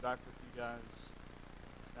Back with you guys.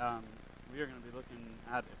 We are going to be looking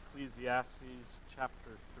at Ecclesiastes chapter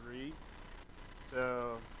 3.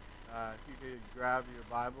 So if you could grab your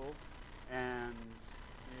Bible, and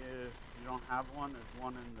if you don't have one, there's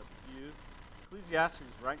one in the pew. Ecclesiastes is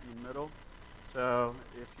right in the middle. So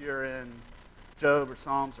if you're in Job or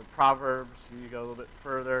Psalms or Proverbs, and you go a little bit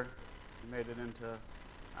further, you made it into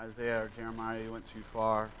Isaiah or Jeremiah, you went too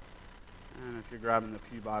far. And if you're grabbing the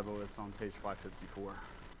Pew Bible, it's on page 554.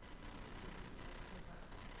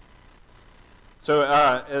 So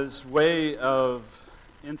as way of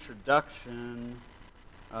introduction,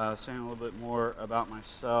 saying a little bit more about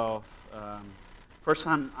myself, first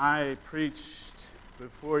time I preached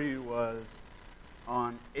before you was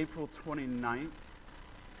on April 29th,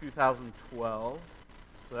 2012.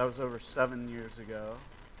 So that was over 7 years ago.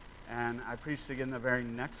 And I preached again the very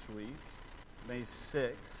next week, May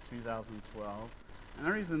 6, 2012. And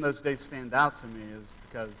the reason those dates stand out to me is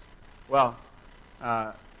because,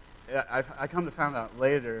 I come to find out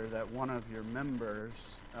later that one of your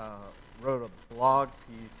members wrote a blog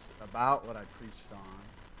piece about what I preached on.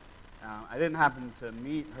 I didn't happen to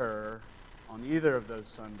meet her on either of those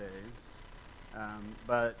Sundays,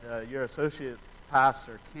 but your associate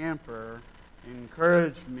pastor, Camper,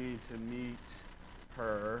 encouraged me to meet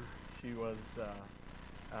her. She was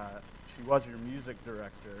your music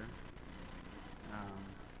director.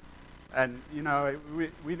 And, you know,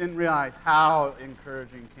 we didn't realize how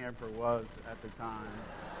encouraging Camper was at the time.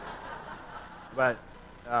 But,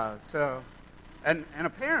 and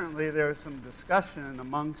apparently there was some discussion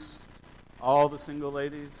amongst all the single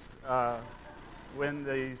ladies when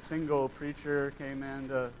the single preacher came in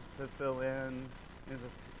to fill in.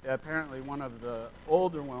 Apparently one of the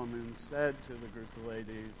older women said to the group of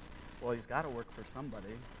ladies, well, he's got to work for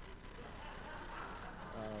somebody.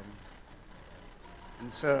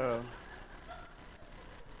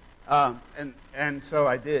 And so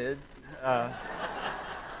I did.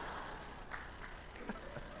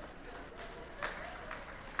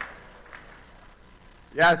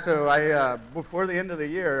 So I before the end of the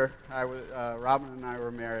year, Robin and I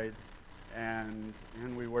were married, and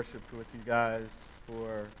we worshiped with you guys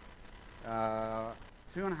for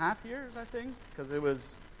 2.5 years, I think, because it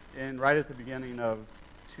was right at the beginning of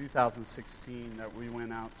 2016 that we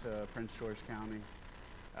went out to Prince George County,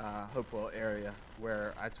 Hopewell area,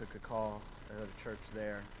 where I took a call at a church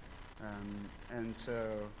there.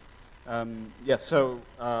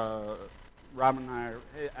 Robin and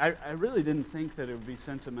I really didn't think that it would be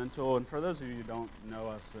sentimental. And for those of you who don't know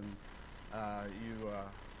us and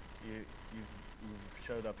you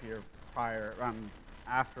showed up here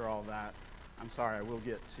after all that, I'm sorry, I will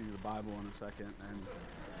get to the Bible in a second.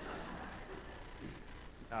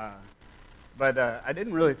 But I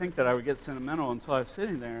didn't really think that I would get sentimental until I was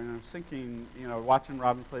sitting there and I was thinking, watching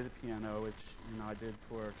Robin play the piano, which, I did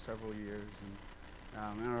for several years.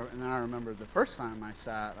 And then I remember the first time I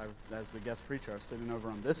sat, as the guest preacher, I was sitting over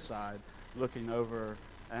on this side, looking over,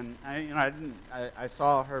 and I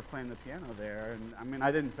saw her playing the piano there, and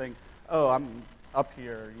I didn't think, oh, I'm up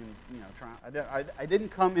here, trying. I didn't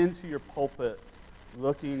come into your pulpit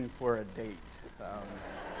looking for a date.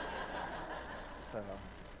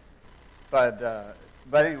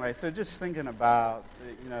 But anyway, so just thinking about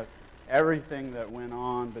everything that went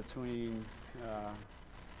on between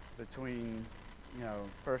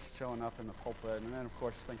first showing up in the pulpit, and then of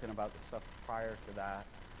course thinking about the stuff prior to that.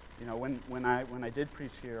 When I did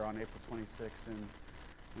preach here on April 26th in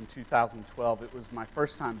 2012, it was my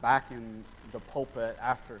first time back in the pulpit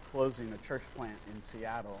after closing a church plant in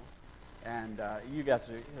Seattle. And you guys,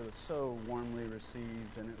 it was so warmly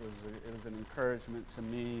received, and it was an encouragement to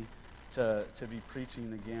me to be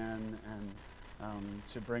preaching again and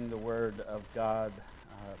to bring the Word of God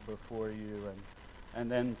before you, and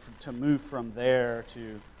then to move from there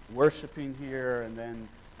to worshiping here, and then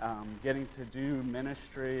getting to do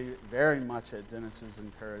ministry very much at Dennis's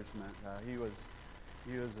encouragement. He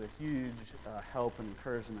was a huge help and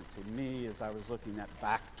encouragement to me as I was looking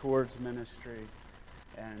back towards ministry.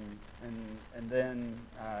 And then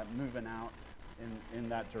moving out in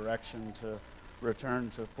that direction to return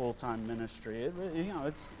to full-time ministry.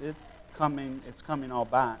 It's coming all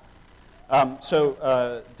back.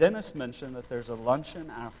 So Dennis mentioned that there's a luncheon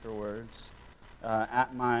afterwards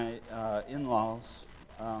at my in-laws,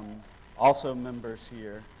 also members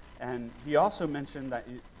here, and he also mentioned that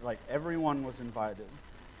everyone was invited.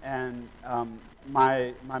 And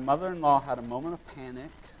my mother-in-law had a moment of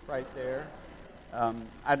panic right there.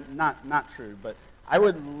 Not true, but I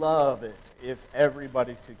would love it if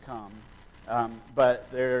everybody could come, but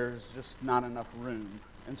there's just not enough room.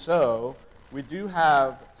 And so We do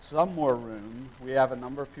have some more room. We have a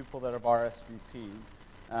number of people that have RSVP'd.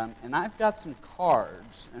 And I've got some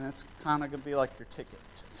cards, and it's kind of going to be like your ticket.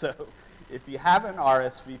 So if you haven't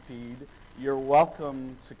RSVP'd, you're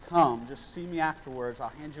welcome to come. Just see me afterwards. I'll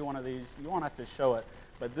hand you one of these. You won't have to show it,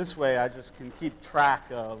 but this way I just can keep track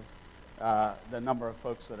of the number of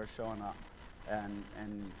folks that are showing up. And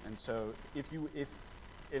so if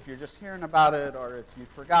you're just hearing about it, or if you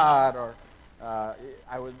forgot, or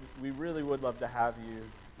we really would love to have you.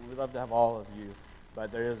 We'd love to have all of you,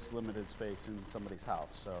 but there is limited space in somebody's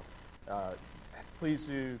house. So please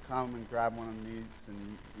do come and grab one of these,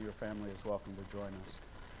 and your family is welcome to join us.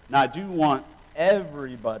 Now, I do want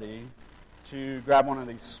everybody to grab one of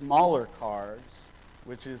these smaller cards,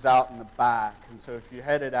 which is out in the back. And so if you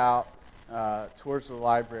headed out towards the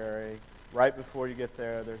library, right before you get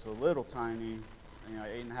there, there's a little tiny,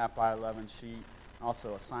 8.5 by 11 sheet,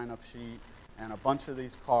 also a sign-up sheet, and a bunch of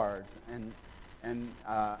these cards. And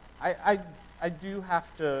I do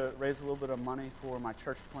have to raise a little bit of money for my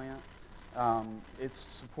church plant. It's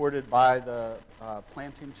supported by the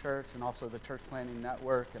planting church and also the church planting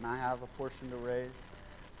network, and I have a portion to raise.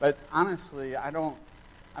 But honestly, I'm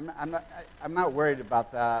not worried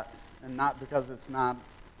about that, and not because it's not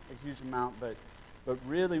a huge amount, but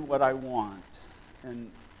really what I want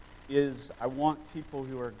is I want people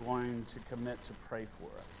who are going to commit to pray for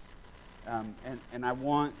us, and I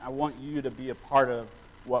want you to be a part of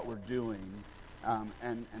what we're doing,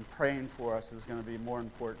 and praying for us is going to be more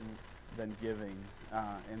important than giving.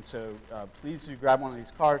 And so please do grab one of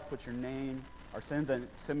these cards, put your name, or send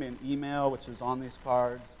me an email, which is on these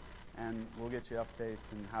cards, and we'll get you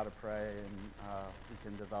updates on how to pray, and we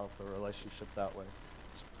can develop a relationship that way.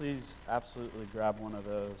 So please absolutely grab one of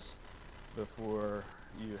those before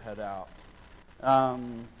you head out.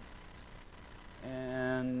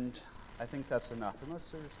 And I think that's enough, unless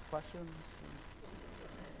there's questions.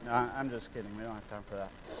 No, I'm just kidding. We don't have time for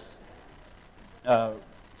that.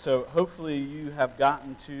 So hopefully you have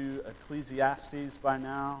gotten to Ecclesiastes by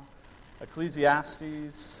now.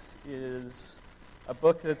 Ecclesiastes is a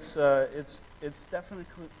book that's it's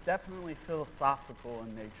definitely philosophical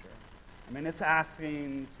in nature. I mean, it's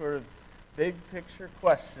asking sort of big picture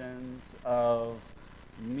questions of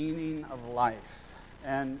meaning of life,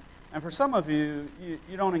 and for some of you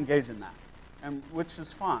don't engage in that, and which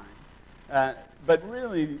is fine. But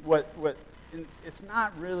really, it's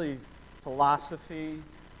not really philosophy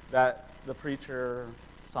that the preacher,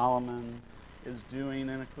 Solomon, is doing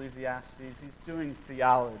in Ecclesiastes. He's doing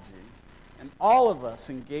theology. And all of us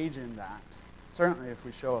engage in that, certainly if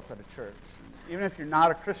we show up at a church. Even if you're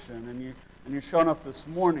not a Christian and you're showing up this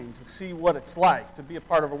morning to see what it's like to be a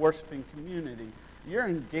part of a worshiping community, you're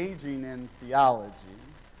engaging in theology,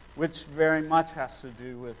 which very much has to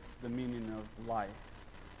do with the meaning of life.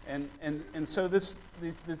 And so this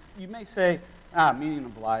you may say, meaning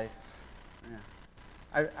of life.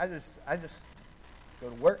 Yeah. I just go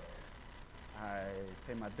to work. I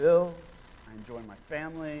pay my bills. I enjoy my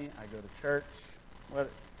family. I go to church.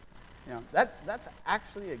 That's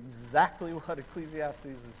actually exactly what Ecclesiastes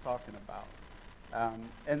is talking about.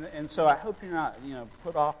 And so I hope you're not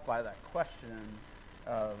put off by that question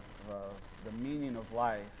of the meaning of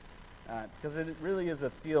life. Because it really is a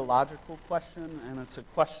theological question, and it's a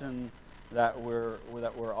question that we're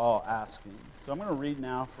all asking. So I'm going to read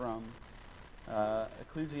now from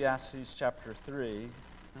Ecclesiastes chapter 3.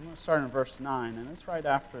 I'm going to start in verse 9, and it's right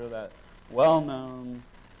after that well-known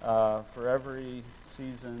for every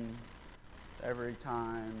season, every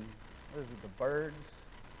time. What is it, the birds?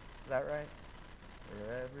 Is that right?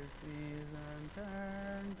 For every season,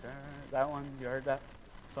 turn, turn. That one, you heard that?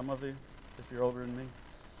 Some of you, if you're older than me.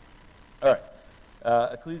 All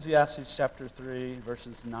right, Ecclesiastes chapter 3,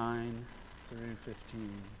 verses 9 through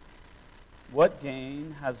 15. What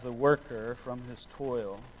gain has the worker from his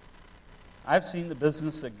toil? I've seen the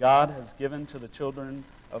business that God has given to the children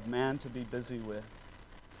of man to be busy with.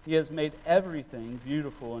 He has made everything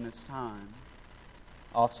beautiful in its time.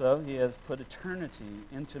 Also, he has put eternity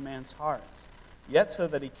into man's hearts, yet so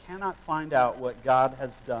that he cannot find out what God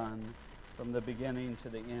has done from the beginning to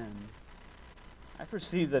the end. I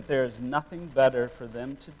perceive that there is nothing better for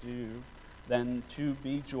them to do than to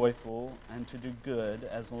be joyful and to do good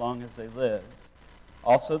as long as they live.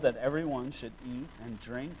 Also that everyone should eat and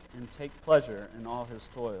drink and take pleasure in all his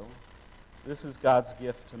toil. This is God's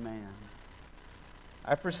gift to man.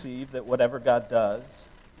 I perceive that whatever God does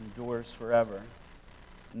endures forever.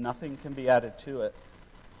 Nothing can be added to it,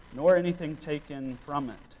 nor anything taken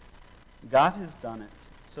from it. God has done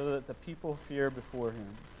it so that the people fear before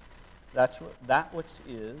him. That which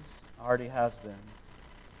is already has been,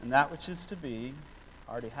 and that which is to be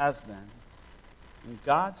already has been, and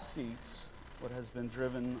God seeks what has been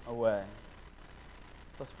driven away.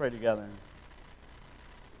 Let's pray together.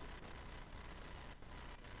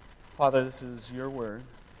 Father, this is your word,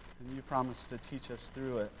 and you promise to teach us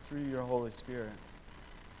through it, through your Holy Spirit.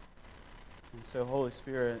 And so, Holy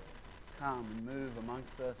Spirit, come and move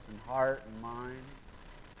amongst us in heart and mind.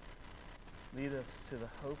 Lead us to the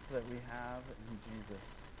hope that we have in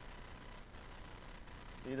Jesus.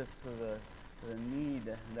 Lead us to the need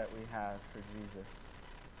that we have for Jesus.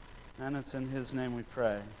 And it's in his name we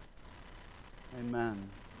pray. Amen.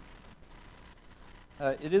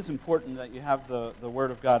 It is important that you have the Word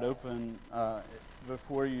of God open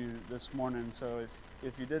before you this morning. So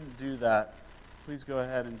if you didn't do that, please go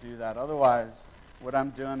ahead and do that. Otherwise, what I'm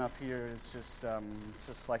doing up here is just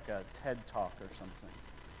like a TED Talk or something,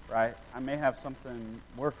 right? I may have something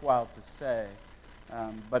worthwhile to say,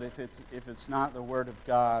 but if it's not the Word of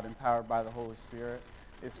God empowered by the Holy Spirit,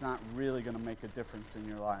 it's not really going to make a difference in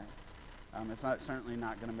your life. It's certainly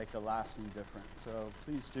not going to make a lasting difference. So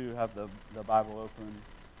please do have the Bible open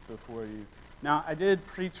before you. Now, I did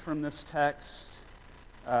preach from this text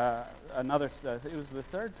it was the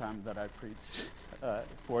third time that I preached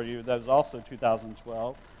for you. That was also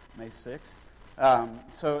 2012, May 6th.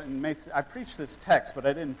 So in May, I preached this text, but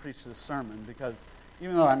I didn't preach this sermon because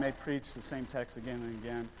even though I may preach the same text again and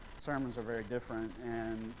again, sermons are very different,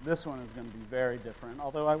 and this one is going to be very different,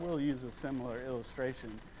 although I will use a similar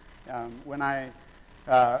illustration. I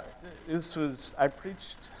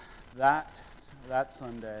preached that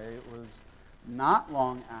Sunday. It was not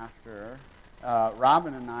long after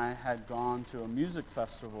Robin and I had gone to a music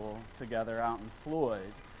festival together out in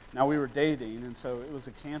Floyd. Now, we were dating, and so it was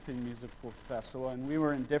a camping musical festival, and we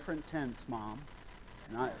were in different tents, Mom.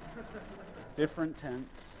 Not different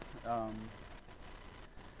tents.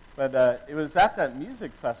 But it was at that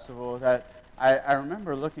music festival that I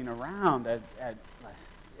remember looking around at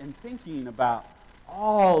and thinking about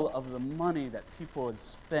all of the money that people had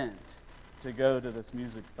spent to go to this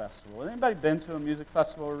music festival. Has anybody been to a music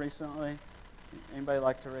festival recently? Anybody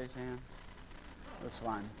like to raise hands? That's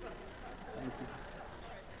fine. Thank you.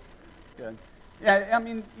 Good. Yeah, I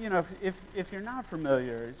mean, if you're not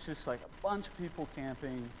familiar, it's just like a bunch of people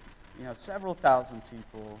camping, several thousand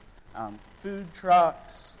people, food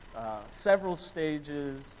trucks, several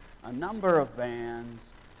stages, a number of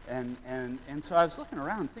bands, and so I was looking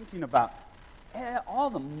around thinking about all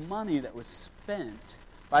the money that was spent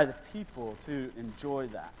by the people to enjoy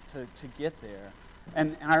that, to get there.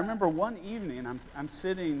 And I remember one evening I'm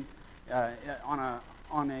sitting on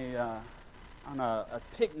a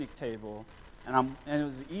picnic table, and it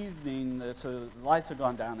was the evening, so the lights have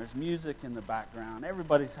gone down. There's music in the background.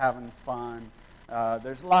 Everybody's having fun.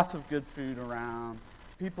 There's lots of good food around.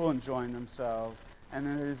 People enjoying themselves. And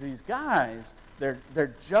then there's these guys.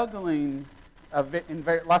 They're juggling in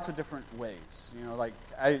lots of different ways.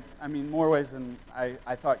 I mean, more ways than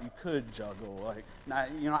I thought you could juggle.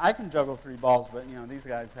 I can juggle 3 balls, but these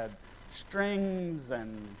guys had strings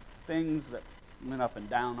and things that went up and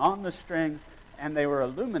down on the strings, and they were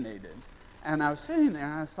illuminated. And I was sitting there,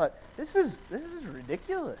 and I was like, this is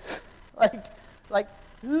ridiculous. like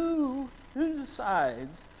who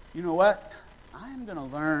decides? You know what? I am going to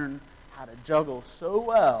learn how to juggle so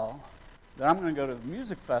well that I'm going to go to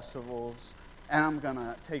music festivals and I'm going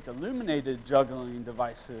to take illuminated juggling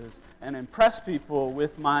devices and impress people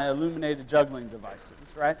with my illuminated juggling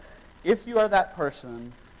devices, right? If you are that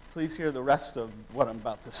person, please hear the rest of what I'm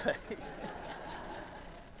about to say.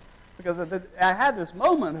 Because I had this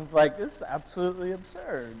moment of this is absolutely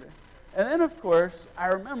absurd. And then, of course, I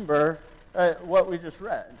remember what we just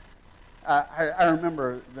read. I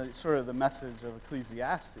remember the message of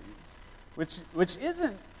Ecclesiastes, which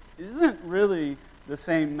isn't really the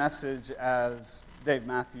same message as Dave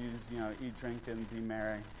Matthews, eat, drink, and be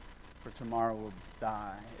merry, for tomorrow will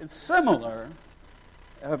die. It's similar.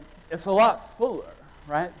 It's a lot fuller,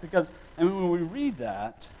 right? Because when we read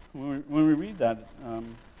that, in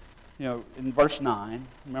verse 9,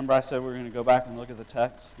 remember I said we're going to go back and look at the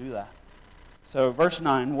text? Do that. So verse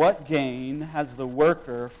 9, what gain has the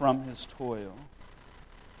worker from his toil?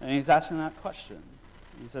 And he's asking that question.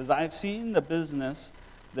 He says, I have seen the business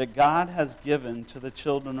that God has given to the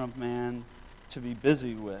children of man to be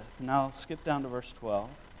busy with. Now let's skip down to verse 12.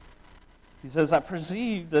 He says, I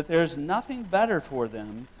perceive that there is nothing better for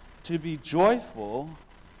them to be joyful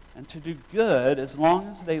and to do good as long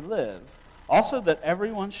as they live. Also that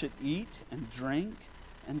everyone should eat and drink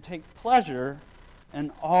and take pleasure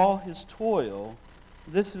in all his toil.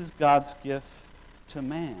 This is God's gift to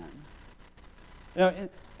man. So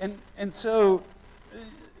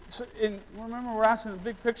remember we're asking the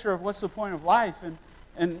big picture of what's the point of life,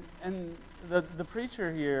 and the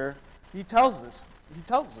preacher here, he tells us,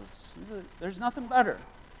 there's nothing better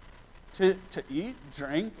to eat,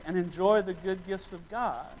 drink, and enjoy the good gifts of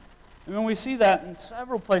God. And when we see that in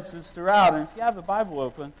several places throughout, and if you have the Bible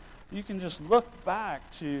open, you can just look back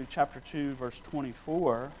to chapter 2, verse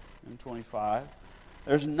 24 and 25.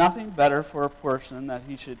 There's nothing better for a person that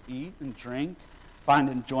he should eat and drink, find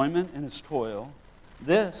enjoyment in his toil.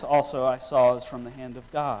 This also I saw is from the hand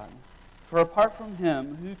of God. For apart from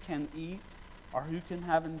him, who can eat or who can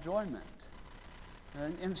have enjoyment?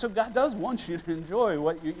 And so God does want you to enjoy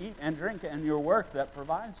what you eat and drink and your work that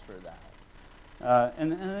provides for that.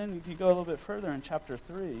 And then if you go a little bit further in chapter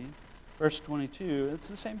 3, verse 22, it's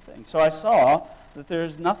the same thing. So I saw that there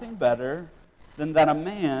is nothing better than that a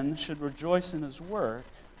man should rejoice in his work,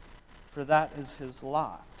 for that is his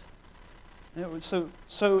lot. So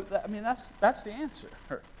I mean, that's the answer.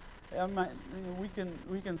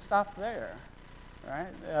 We can stop there,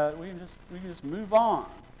 right? We can just move on.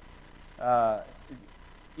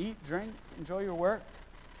 Eat, drink, enjoy your work.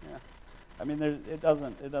 Yeah, I mean, it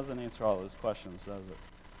doesn't answer all those questions, does it?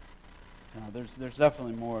 There's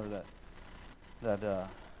definitely more that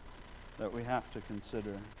we have to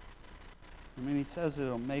consider. I mean, he says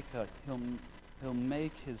he'll make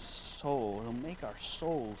his soul, he'll make our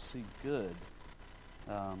souls see good.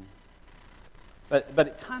 But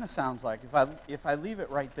it kind of sounds like, if I leave it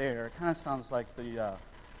right there, it kind of sounds like the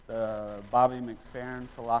Bobby McFerrin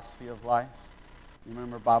philosophy of life. You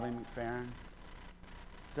remember Bobby McFerrin?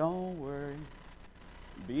 Don't worry,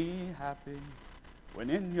 be happy.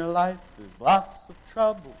 When in your life there's lots of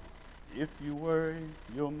trouble, if you worry,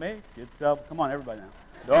 you'll make it double. Come on, everybody now.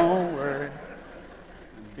 Don't worry,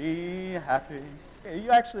 be happy. Yeah,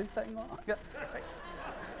 you actually sang along. That's right.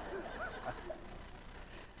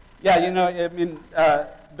 Yeah, I mean,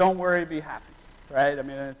 don't worry, be happy, right? I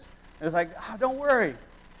mean, it's like, don't worry.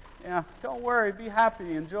 Yeah, don't worry, be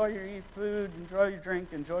happy. Enjoy your eat food, enjoy your drink,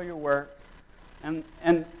 enjoy your work. And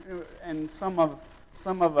some of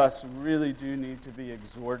us really do need to be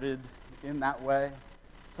exhorted in that way.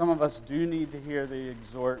 Some of us do need to hear the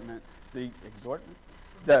exhortment.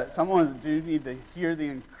 Someone do need to hear the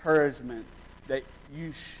encouragement that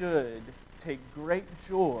you should take great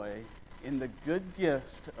joy in the good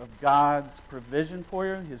gift of God's provision for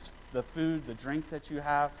you, the food, the drink that you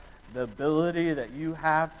have, the ability that you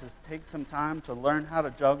have to take some time to learn how to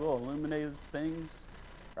juggle illuminated things,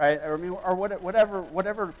 right? Or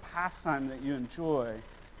whatever pastime that you enjoy,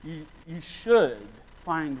 you should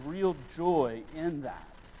find real joy in that.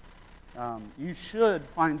 You should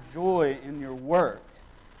find joy in your work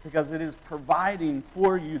because it is providing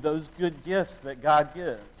for you those good gifts that God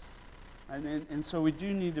gives. And so we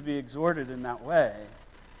do need to be exhorted in that way.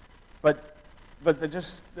 But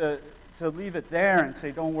to leave it there and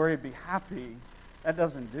say, don't worry, be happy, that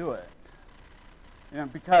doesn't do it.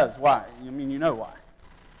 Because why? I mean, you know why.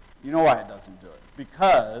 You know why it doesn't do it.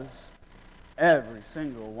 Because every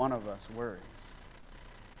single one of us worries.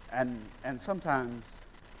 And sometimes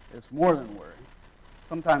it's more than worry.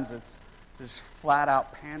 Sometimes it's just flat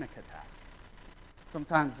out panic attack.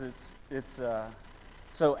 Sometimes it's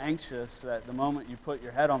so anxious that the moment you put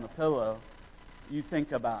your head on the pillow, you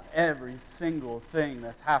think about every single thing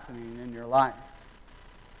that's happening in your life.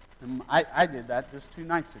 And I did that just 2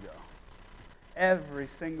 nights ago. Every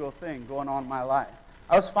single thing going on in my life.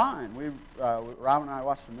 I was fine. Rob and I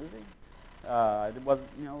watched a movie. It wasn't,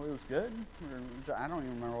 it was good. I don't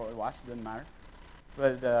even remember what we watched. It didn't matter.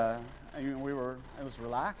 But it was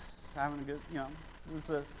relaxed, having a good, it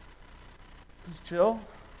was chill.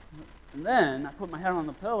 And then I put my head on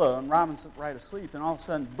the pillow and Robin's right asleep, and all of a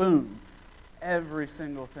sudden, boom, every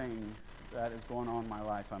single thing that is going on in my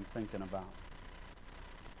life I'm thinking about.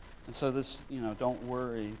 And so this, don't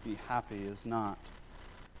worry, be happy is not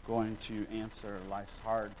going to answer life's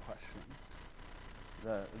hard questions,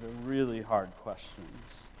 the really hard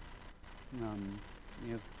questions.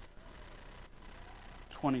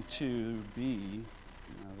 22b,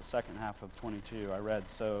 the second half of 22, I read,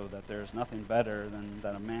 so that there is nothing better than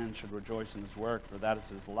that a man should rejoice in his work, for that is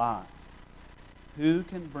his lot. Who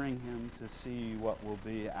can bring him to see what will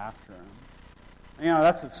be after him?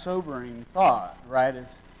 That's a sobering thought, right?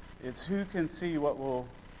 It's who can see what will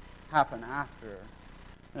happen after.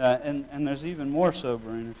 And there's even more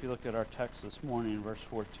sobering if you look at our text this morning in verse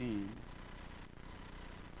 14.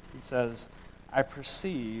 He says, I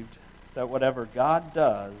perceived that whatever God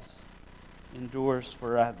does endures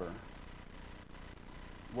forever.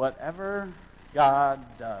 Whatever God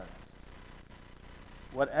does.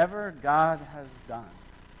 Whatever God has done.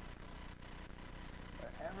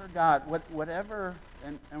 Whatever,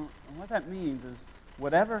 and what that means is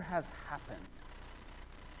whatever has happened.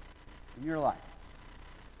 in your life,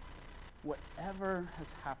 whatever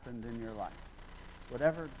has happened in your life,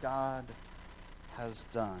 whatever God has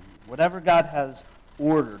done, whatever God has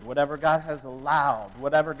ordered, whatever God has allowed,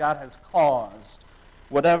 whatever God has caused,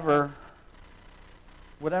 whatever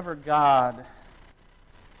God,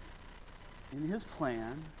 in His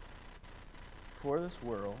plan for this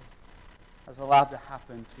world, has allowed to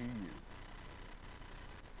happen to you,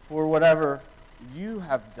 for whatever you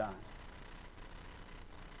have done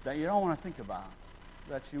that you don't want to think about,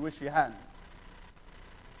 that you wish you hadn't,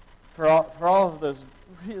 for all of those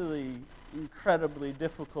really incredibly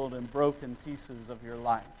difficult and broken pieces of your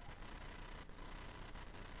life,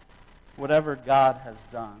 whatever God has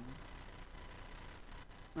done.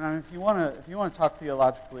 Now, if you want to talk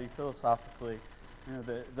theologically, philosophically,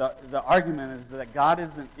 the argument is that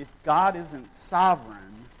if God isn't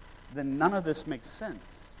sovereign, then none of this makes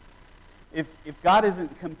sense. If God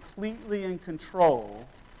isn't completely in control,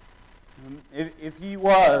 if He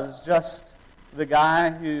was just the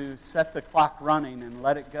guy who set the clock running and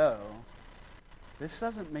let it go, this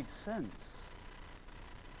doesn't make sense.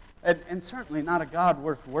 And certainly not a God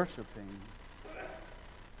worth worshiping.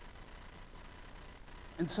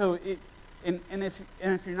 And so, if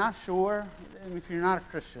you're not sure, and if you're not a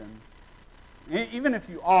Christian, even if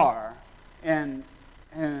you are, and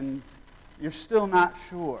you're still not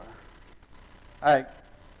sure,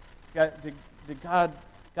 did God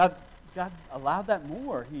allowed that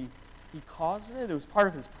more? He caused it. It was part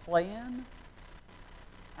of His plan.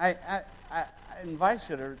 I invite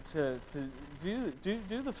you to do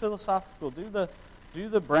the philosophical, do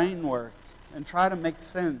the brain work, and try to make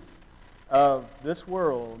sense of this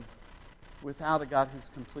world without a God who's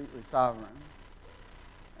completely sovereign.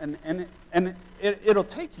 And it'll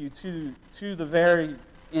take you to the very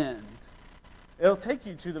end. It'll take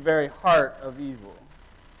you to the very heart of evil.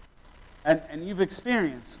 And you've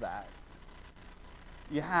experienced that.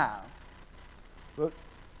 You have.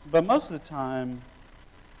 But most of the time,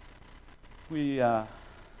 we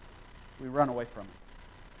run away from it.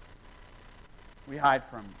 We hide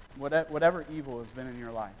from it. Whatever evil has been in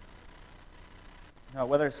your life.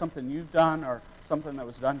 Whether it's something you've done or something that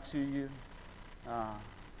was done to you,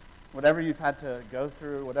 whatever you've had to go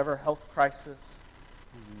through, whatever health crisis,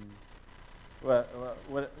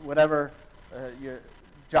 whatever your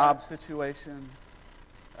job situation,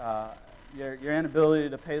 your inability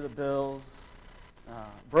to pay the bills,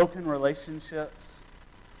 broken relationships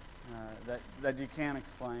that you can't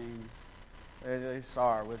explain. They just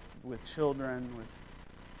are with children,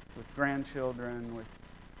 with grandchildren, with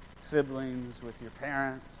siblings, with your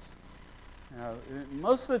parents.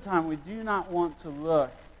 Most of the time we do not want to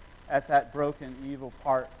look at that broken, evil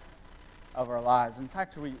part of our lives. In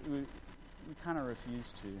fact, we kind of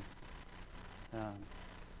refuse to.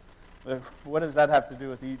 But what does that have to do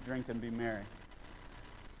with eat, drink, and be merry?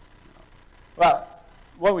 Well,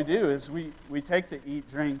 what we do is we take the eat,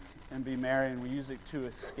 drink, and be merry, and we use it to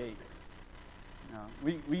escape.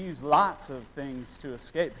 We use lots of things to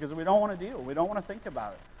escape because we don't want to deal. We don't want to think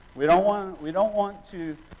about it. We don't want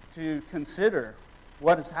to consider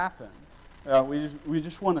what has happened. We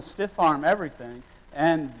just want to stiff-arm everything,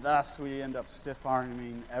 and thus we end up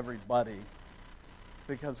stiff-arming everybody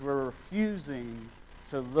because we're refusing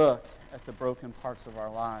to look at the broken parts of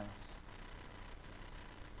our lives.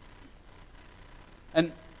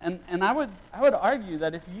 And I would argue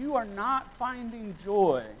that if you are not finding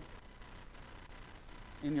joy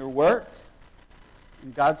in your work,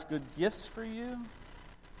 in God's good gifts for you,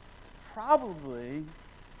 it's probably,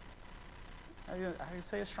 I can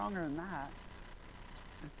say it stronger than that,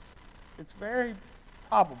 it's very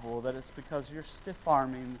probable that it's because you're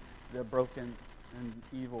stiff-arming the broken and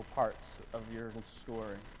evil parts of your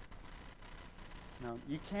story. Now,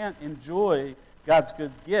 you can't enjoy God's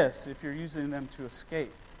good gifts if you're using them to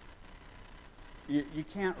escape. You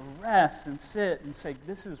can't rest and sit and say,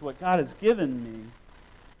 this is what God has given me,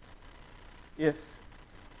 if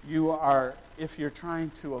you're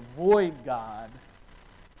trying to avoid God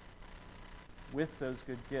with those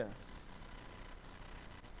good gifts.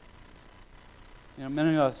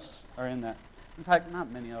 Many of us are in that. In fact,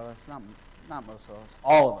 not many of us, not most of us,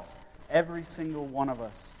 all of us. Every single one of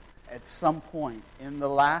us at some point in the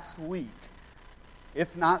last week,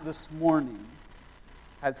 if not this morning,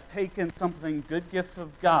 has taken something good gift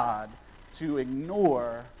of God to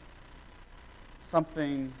ignore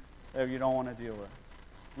something that you don't want to deal with.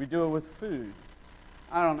 We do it with food.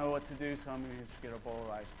 I don't know what to do, so I'm going to just get a bowl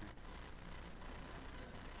of ice cream.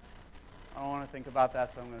 I don't want to think about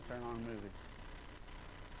that, so I'm going to turn on a movie.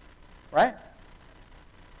 Right?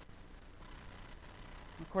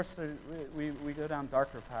 Of course, we go down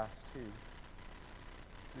darker paths, too.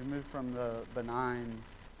 We move from the benign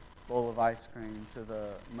bowl of ice cream to the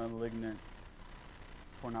malignant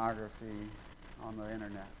pornography on the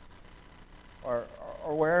internet, or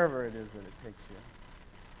wherever it is that it takes you.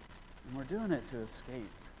 And we're doing it to escape.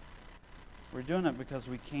 We're doing it because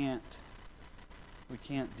we can't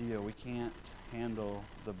handle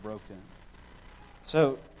the broken.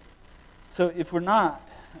 So if we're not,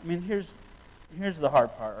 I mean, here's the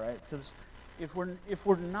hard part, right? Because if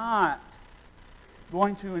we're not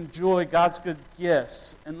going to enjoy God's good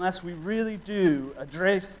gifts unless we really do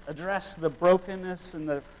address the brokenness and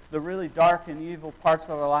the really dark and evil parts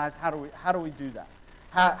of our lives, how do we do that?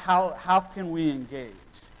 How can we engage?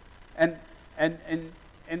 And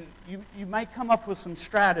you might come up with some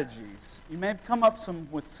strategies. You may come up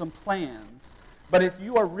with some plans. But if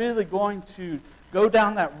you are really going to go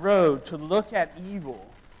down that road to look at evil,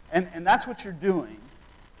 and that's what you're doing,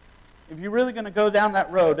 if you're really going to go down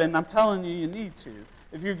that road, and I'm telling you, you need to,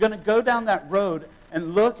 if you're going to go down that road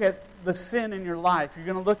and look at the sin in your life, you're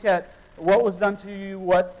going to look at what was done to you,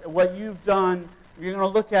 what you've done, you're going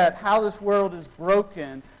to look at how this world is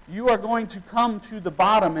broken, you are going to come to the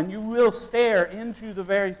bottom, and you will stare into the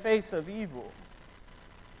very face of evil.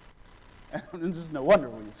 And there's no wonder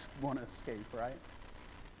we want to escape, right?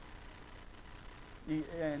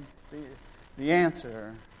 And the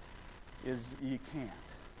answer is you can't.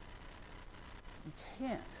 You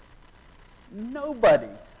can't. Nobody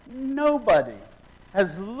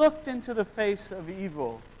has looked into the face of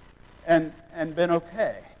evil and been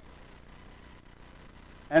okay.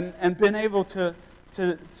 And been able to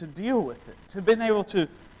deal with it. To been able to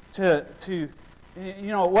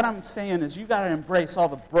what I'm saying is you got to embrace all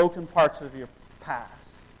the broken parts of your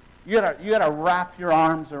past. You got to wrap your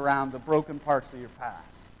arms around the broken parts of your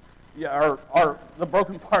past. Yeah, or the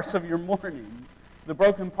broken parts of your morning, the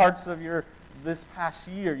broken parts of this past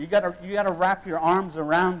year. You got to wrap your arms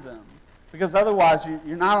around them, because otherwise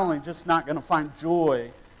you're not only just not going to find joy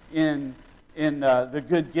in the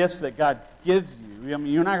good gifts that God gives you. I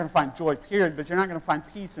mean, you're not going to find joy, period, but you're not going to find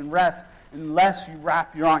peace and rest unless you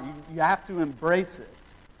wrap your arm. You have to embrace it.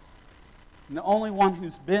 And the only one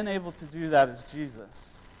who's been able to do that is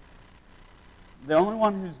Jesus. The only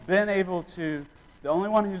one who's been able to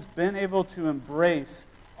embrace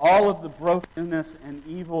all of the brokenness and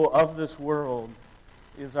evil of this world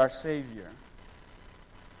is our Savior.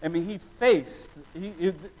 I mean, he face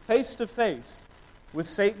to face with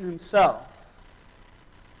Satan himself.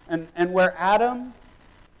 And where Adam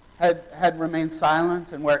had remained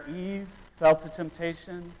silent and where Eve fell to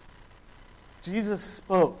temptation, Jesus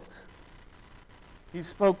spoke. He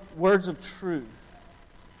spoke words of truth.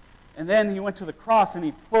 And then he went to the cross and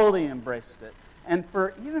he fully embraced it. And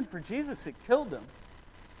even for Jesus, it killed him.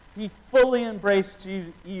 He fully embraced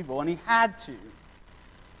evil, and he had to.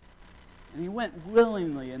 And he went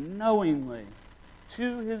willingly and knowingly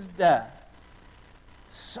to his death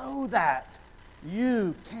so that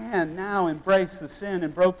you can now embrace the sin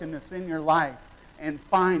and brokenness in your life and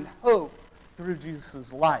find hope through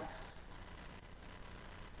Jesus' life.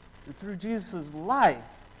 And through Jesus' life,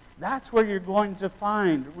 that's where you're going to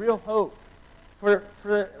find real hope. For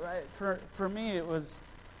me, it was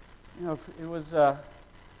an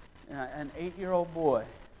 8-year-old boy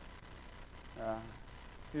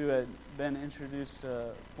who had been introduced to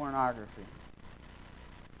pornography,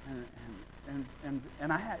 and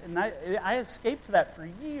I escaped that for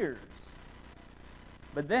years.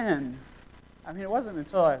 But then, I mean, it wasn't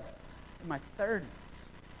until I was in my 30s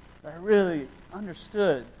that I really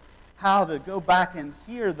understood how to go back and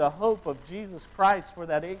hear the hope of Jesus Christ for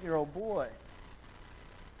that 8-year-old boy.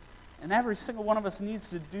 And every single one of us needs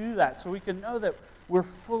to do that so we can know that we're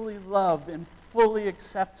fully loved and fully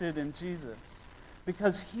accepted in Jesus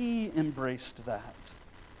because he embraced that.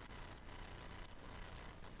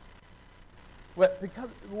 What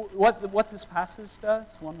this passage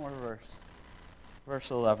does, one more verse. Verse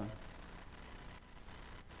 11.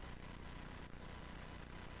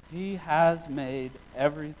 He has made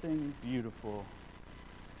everything beautiful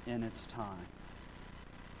in its time.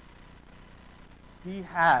 He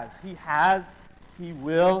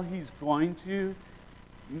will, he's going to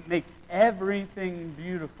make everything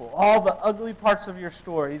beautiful. All the ugly parts of your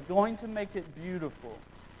story, he's going to make it beautiful.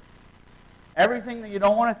 Everything that you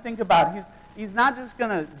don't want to think about, he's not just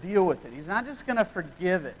going to deal with it. He's not just going to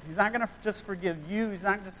forgive it. He's not going to just forgive you. He's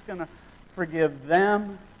not just going to forgive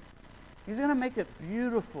them. He's going to make it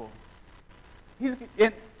beautiful.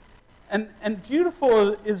 And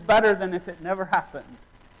beautiful is better than if it never happened.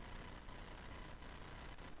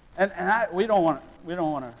 We don't want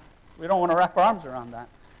to wrap our arms around that.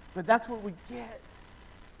 But that's what we get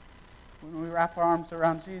when we wrap our arms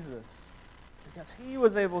around Jesus. because he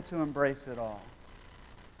was able to embrace it all.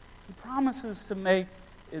 He promises to make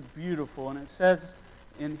it beautiful, and it says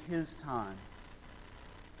in his time.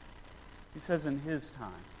 He says in his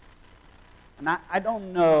time. And I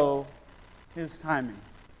don't know his timing.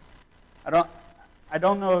 I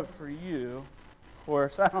don't know it for you, of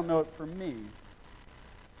course. I don't know it for me.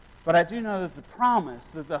 But I do know that the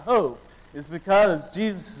promise, that the hope, is because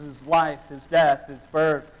Jesus' life, his death, his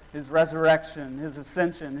birth, his resurrection, his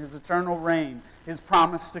ascension, his eternal reign, his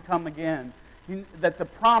promise to come again, that the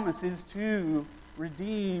promise is to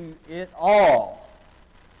redeem it all,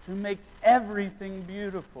 to make everything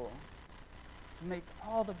beautiful, to make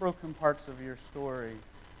all the broken parts of your story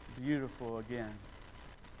beautiful again,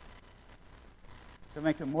 to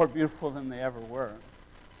make it more beautiful than they ever were.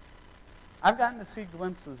 I've gotten to see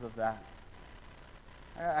glimpses of that.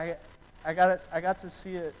 I got to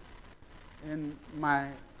see it in my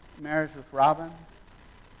marriage with Robin,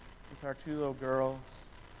 with our 2 little girls.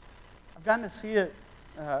 I've gotten to see it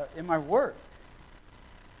in my work.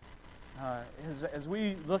 As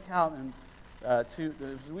we look out and as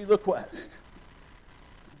we look west,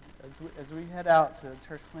 as we head out to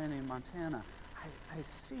church planting in Montana, I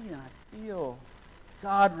see and I feel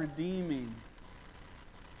God redeeming,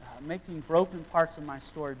 making broken parts of my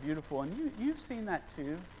story beautiful. And you've seen that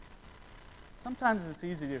too. Sometimes it's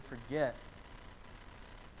easy to forget.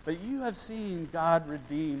 But you have seen God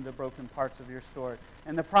redeem the broken parts of your story.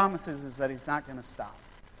 And the promise is that he's not going to stop.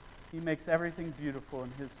 He makes everything beautiful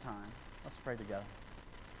in his time. Let's pray together.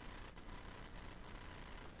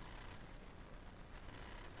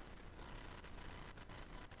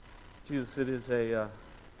 Jesus, it is a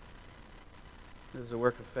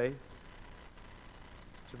work of faith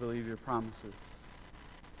to believe your promises.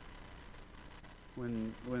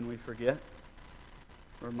 When we forget,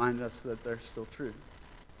 remind us that they're still true.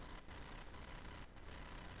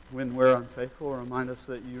 When we're unfaithful, remind us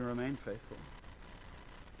that you remain faithful.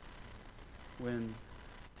 When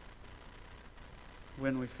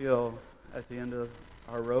we feel at the end of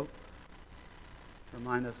our rope,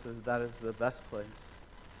 remind us that that is the best place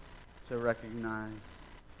to recognize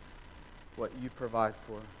what you provide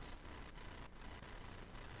for us.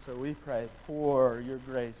 So we pray, pour your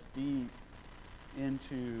grace deep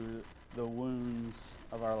into the wounds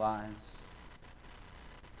of our lives.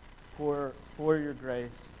 Pour your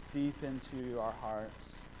grace deep into our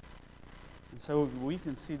hearts. And so we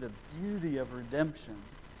can see the beauty of redemption.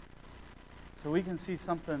 So we can see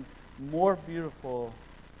something more beautiful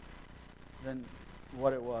than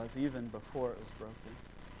what it was, even before it was broken.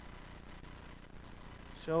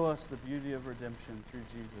 Show us the beauty of redemption through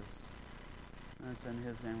Jesus. And it's in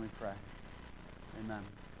his name we pray. Amen.